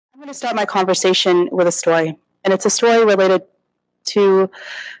I'm going to start my conversation with a story, and it's a story related to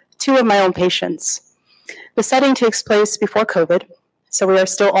two of my own patients. The setting takes place before COVID, so we are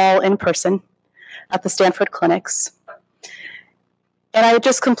still all in person at the Stanford clinics. And I had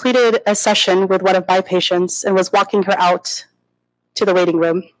just completed a session with one of my patients and was walking her out to the waiting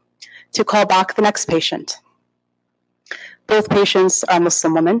room to call back the next patient. Both patients are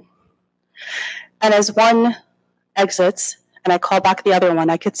Muslim women. And as one exits, and I call back the other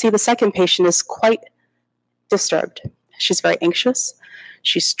one, I could see the second patient is quite disturbed. She's very anxious.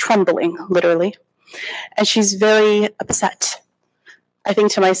 She's trembling, literally. And she's very upset. I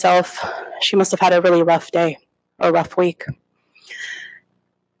think to myself, she must have had a really rough day or a rough week.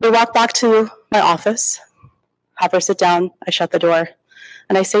 We walk back to my office, have her sit down, I shut the door,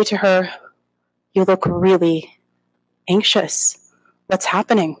 and I say to her, "You look really anxious. What's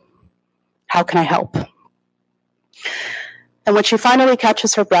happening? How can I help?" And when she finally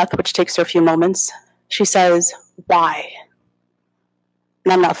catches her breath, which takes her a few moments, she says, "Why?"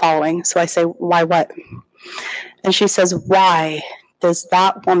 And I'm not following, so I say, "Why what?" And she says, "Why does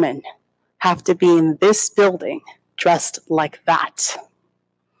that woman have to be in this building dressed like that?"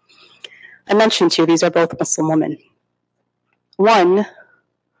 I mentioned to you, these are both Muslim women. One,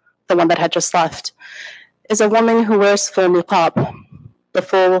 the one that had just left, is a woman who wears full niqab, the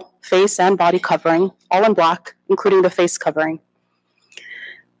full face and body covering, all in black, including the face covering.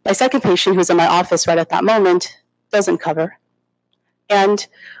 My second patient, who's in my office right at that moment, doesn't cover and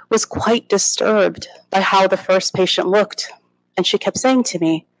was quite disturbed by how the first patient looked. And she kept saying to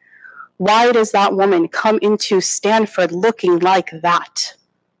me, "Why does that woman come into Stanford looking like that?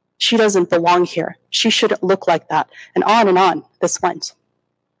 She doesn't belong here. She shouldn't look like that." And on this went.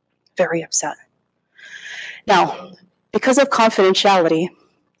 Very upset. Now, because of confidentiality,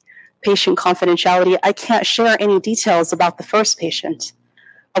 patient confidentiality, I can't share any details about the first patient,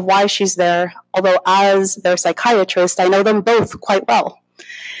 of why she's there, although as their psychiatrist, I know them both quite well.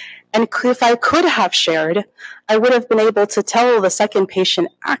 And if I could have shared, I would have been able to tell the second patient,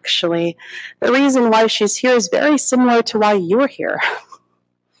 actually, the reason why she's here is very similar to why you're here.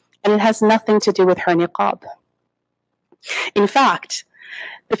 And it has nothing to do with her niqab. In fact,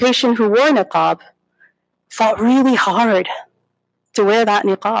 the patient who wore niqab fought really hard to wear that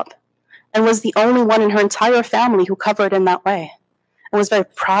niqab and was the only one in her entire family who covered in that way. And was very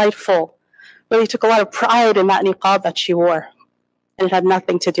prideful, really took a lot of pride in that niqab that she wore. And it had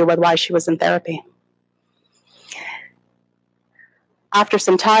nothing to do with why she was in therapy. After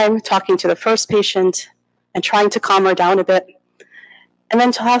some time talking to the first patient and trying to calm her down a bit, and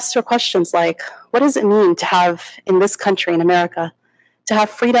then to ask her questions like, what does it mean to have, in this country, in America, to have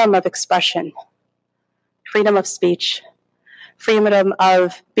freedom of expression, freedom of speech, freedom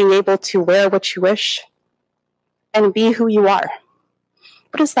of being able to wear what you wish and be who you are?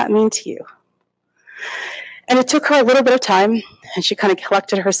 What does that mean to you? And it took her a little bit of time, and she kind of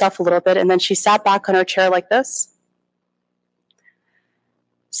collected herself a little bit, and then she sat back on her chair like this,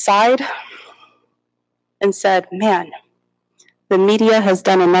 sighed, and said, "Man, the media has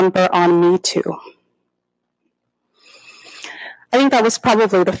done a number on me too." I think that was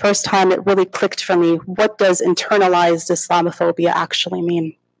probably the first time it really clicked for me. What does internalized Islamophobia actually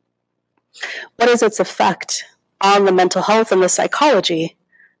mean? What is its effect on the mental health and the psychology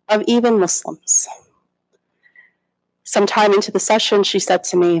of even Muslims? Sometime into the session, she said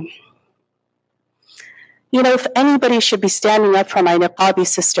to me, "You know, if anybody should be standing up for my niqabi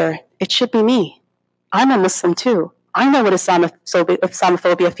sister, it should be me. I'm a Muslim too. I know what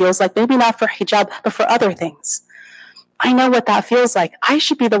Islamophobia feels like, maybe not for hijab, but for other things. I know what that feels like. I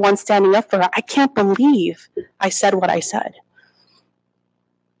should be the one standing up for her. I can't believe I said what I said."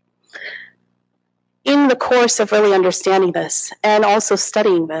 In the course of really understanding this and also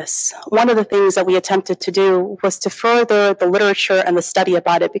studying this, one of the things that we attempted to do was to further the literature and the study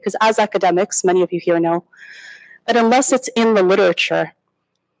about it, because as academics, many of you here know, that unless it's in the literature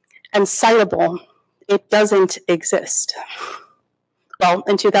and citable, it doesn't exist. Well,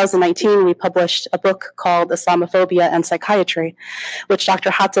 in 2019, we published a book called Islamophobia and Psychiatry, which Dr.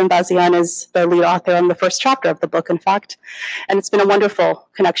 Hatem Bazian is the lead author on the first chapter of the book, in fact. And it's been a wonderful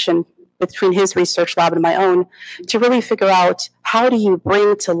connection between his research lab and my own to really figure out how do you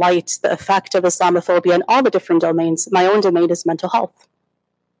bring to light the effect of Islamophobia in all the different domains. My own domain is mental health.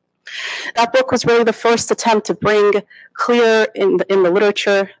 That book was really the first attempt to bring clear in the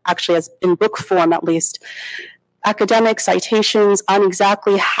literature, actually as in book form at least, academic citations on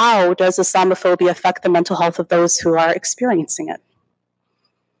exactly how does Islamophobia affect the mental health of those who are experiencing it.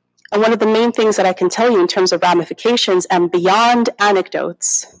 And one of the main things that I can tell you in terms of ramifications and beyond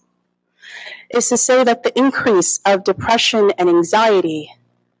anecdotes is to say that the increase of depression and anxiety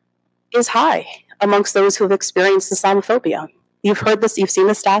is high amongst those who have experienced Islamophobia. You've heard this, you've seen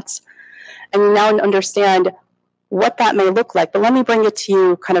the stats, and you now understand what that may look like. But let me bring it to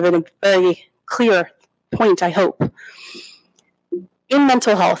you kind of in a very clear point, I hope. In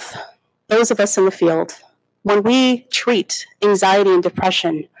mental health, those of us in the field, when we treat anxiety and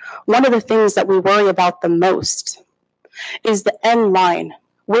depression, one of the things that we worry about the most is the end line.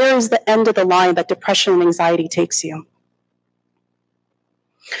 Where is the end of the line that depression and anxiety takes you?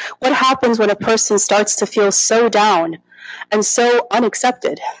 What happens when a person starts to feel so down and so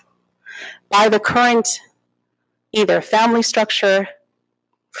unaccepted by the current either family structure,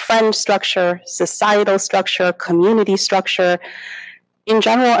 friend structure, societal structure, community structure in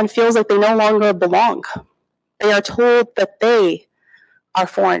general, and feels like they no longer belong? They are told that they are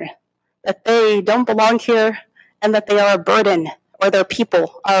foreign, that they don't belong here, and that they are a burden, or their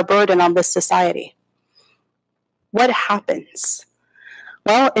people are a burden on this society. What happens?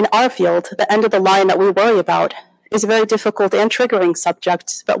 Well, in our field, the end of the line that we worry about is a very difficult and triggering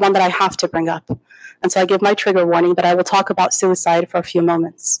subject, but one that I have to bring up. And so I give my trigger warning that I will talk about suicide for a few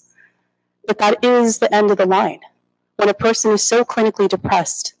moments. But that is the end of the line. When a person is so clinically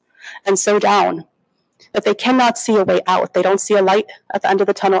depressed and so down that they cannot see a way out, they don't see a light at the end of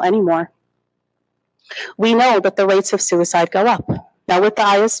the tunnel anymore, we know that the rates of suicide go up. Now with the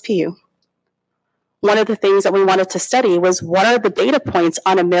ISPU, one of the things that we wanted to study was what are the data points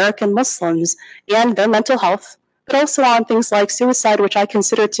on American Muslims and their mental health, but also on things like suicide, which I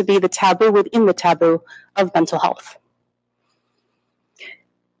consider to be the taboo within the taboo of mental health.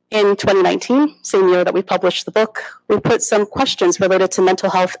 In 2019, same year that we published the book, we put some questions related to mental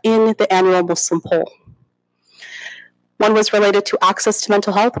health in the annual Muslim poll. One was related to access to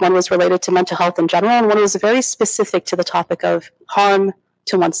mental health, one was related to mental health in general, and one was very specific to the topic of harm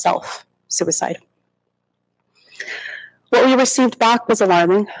to oneself, suicide. What we received back was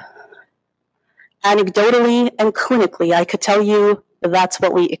alarming. Anecdotally and clinically, I could tell you that's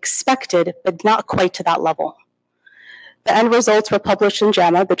what we expected, but not quite to that level. The end results were published in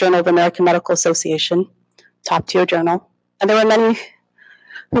JAMA, the Journal of the American Medical Association, top-tier journal, and there were many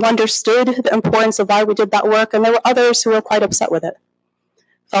who understood the importance of why we did that work, and there were others who were quite upset with it,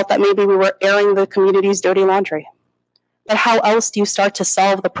 felt that maybe we were airing the community's dirty laundry. But how else do you start to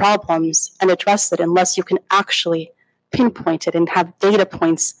solve the problems and address it unless you can actually pinpoint it and have data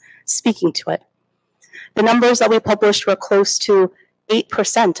points speaking to it? The numbers that we published were close to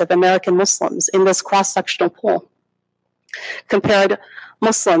 8% of American Muslims in this cross-sectional poll. Compared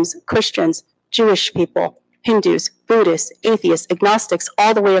Muslims, Christians, Jewish people, Hindus, Buddhists, atheists, agnostics,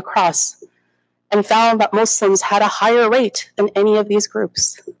 all the way across, and found that Muslims had a higher rate than any of these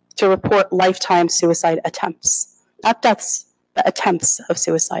groups to report lifetime suicide attempts. Not deaths, but attempts of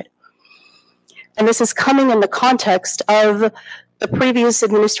suicide. And this is coming in the context of the previous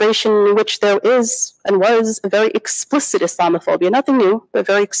administration in which there is and was a very explicit Islamophobia. Nothing new, but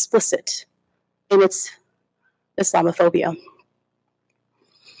very explicit in its Islamophobia.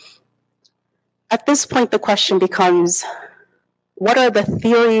 At this point, the question becomes, what are the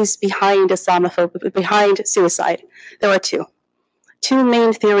theories behind Islamophobia, behind suicide? There are two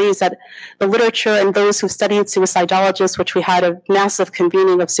main theories that the literature and those who studied suicidologists, which we had a massive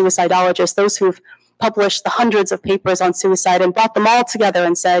convening of suicidologists, those who've published the hundreds of papers on suicide and brought them all together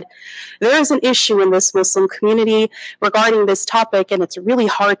and said, there is an issue in this Muslim community regarding this topic and it's really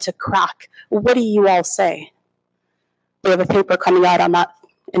hard to crack. What do you all say? We have a paper coming out on that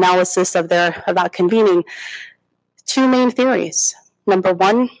analysis of that convening. Two main theories. Number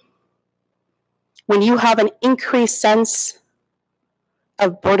one, when you have an increased sense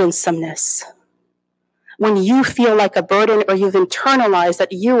of burdensomeness, when you feel like a burden or you've internalized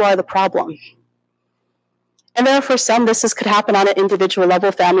that you are the problem. And there for some, could happen on an individual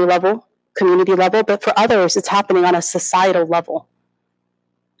level, family level, community level, but for others, it's happening on a societal level.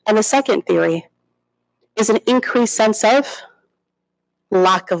 And the second theory is an increased sense of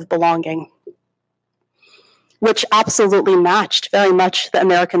lack of belonging, which absolutely matched very much the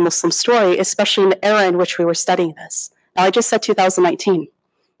American Muslim story, especially in the era in which we were studying this. Now, I just said 2019.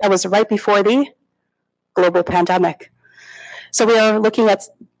 That was right before the global pandemic. So we are looking at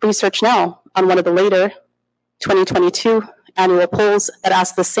research now on one of the later 2022 annual polls that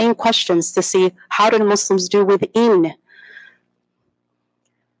ask the same questions to see how did Muslims do within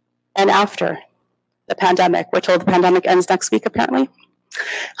and after the pandemic. We're told the pandemic ends next week, apparently.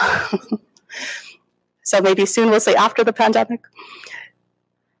 So maybe soon we'll say after the pandemic.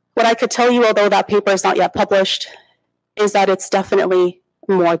 What I could tell you, although that paper is not yet published, is that it's definitely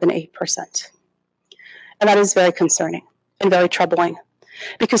more than 8%. And that is very concerning and very troubling.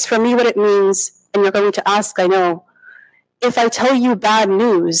 Because for me, what it means, and you're going to ask, I know, if I tell you bad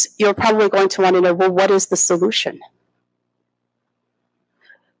news, you're probably going to want to know, well, what is the solution?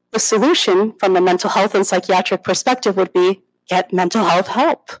 The solution from a mental health and psychiatric perspective would be get mental health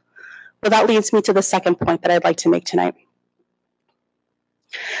help. Well, that leads me to the second point that I'd like to make tonight,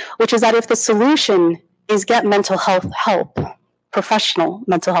 which is that if the solution is get mental health help, professional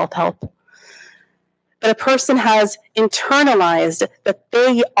mental health help, but a person has internalized that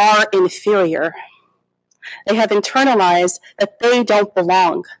they are inferior, they have internalized that they don't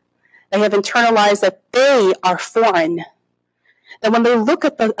belong, they have internalized that they are foreign, then when they look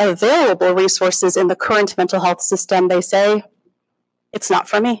at the available resources in the current mental health system, they say, it's not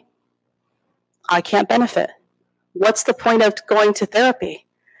for me. I can't benefit. What's the point of going to therapy?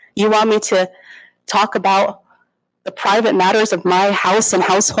 You want me to talk about the private matters of my house and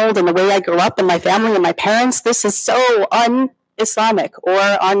household and the way I grew up and my family and my parents? This is so un-Islamic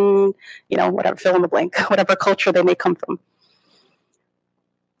or whatever, fill in the blank, whatever culture they may come from.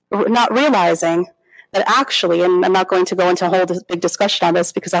 Not realizing that actually, and I'm not going to go into a whole big discussion on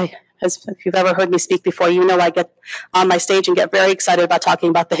this because if you've ever heard me speak before, you know I get on my stage and get very excited about talking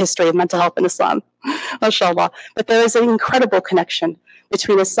about the history of mental health in Islam, mashallah. But there is an incredible connection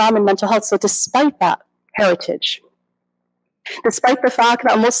between Islam and mental health. So despite that heritage, despite the fact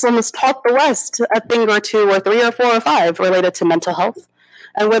that Muslims taught the West a thing or two or three or four or five related to mental health,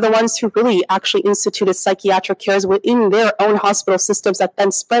 and we're the ones who really actually instituted psychiatric cares within their own hospital systems that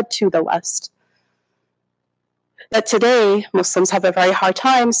then spread to the West, that today Muslims have a very hard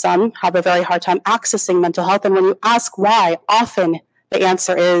time, some have a very hard time accessing mental health. And when you ask why, often the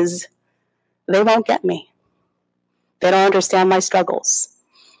answer is, they won't get me. They don't understand my struggles.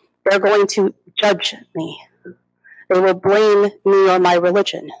 They're going to judge me. They will blame me or my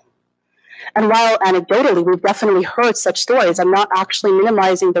religion. And while anecdotally we've definitely heard such stories, I'm not actually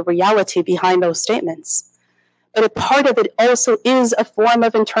minimizing the reality behind those statements. But a part of it also is a form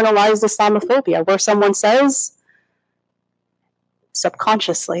of internalized Islamophobia, where someone says,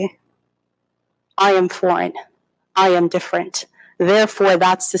 subconsciously, I am foreign, I am different, therefore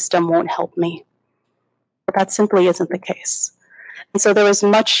that system won't help me. But that simply isn't the case. And so there is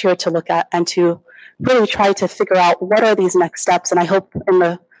much here to look at and to really try to figure out what are these next steps. And I hope in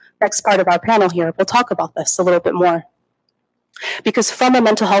the next part of our panel here, we'll talk about this a little bit more. Because from a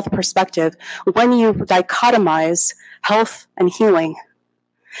mental health perspective, when you dichotomize health and healing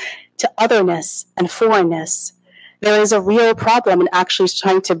to otherness and foreignness, there is a real problem in actually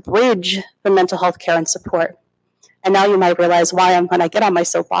trying to bridge the mental health care and support. And now you might realize why when I get on my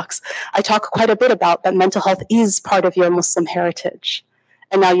soapbox, I talk quite a bit about that mental health is part of your Muslim heritage.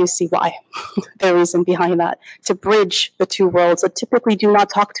 And now you see why, the reason behind that, to bridge the two worlds that typically do not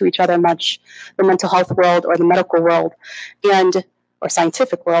talk to each other much, the mental health world or the medical world, or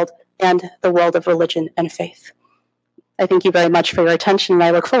scientific world, and the world of religion and faith. I thank you very much for your attention, and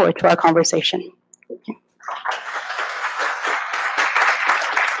I look forward to our conversation. Thank you.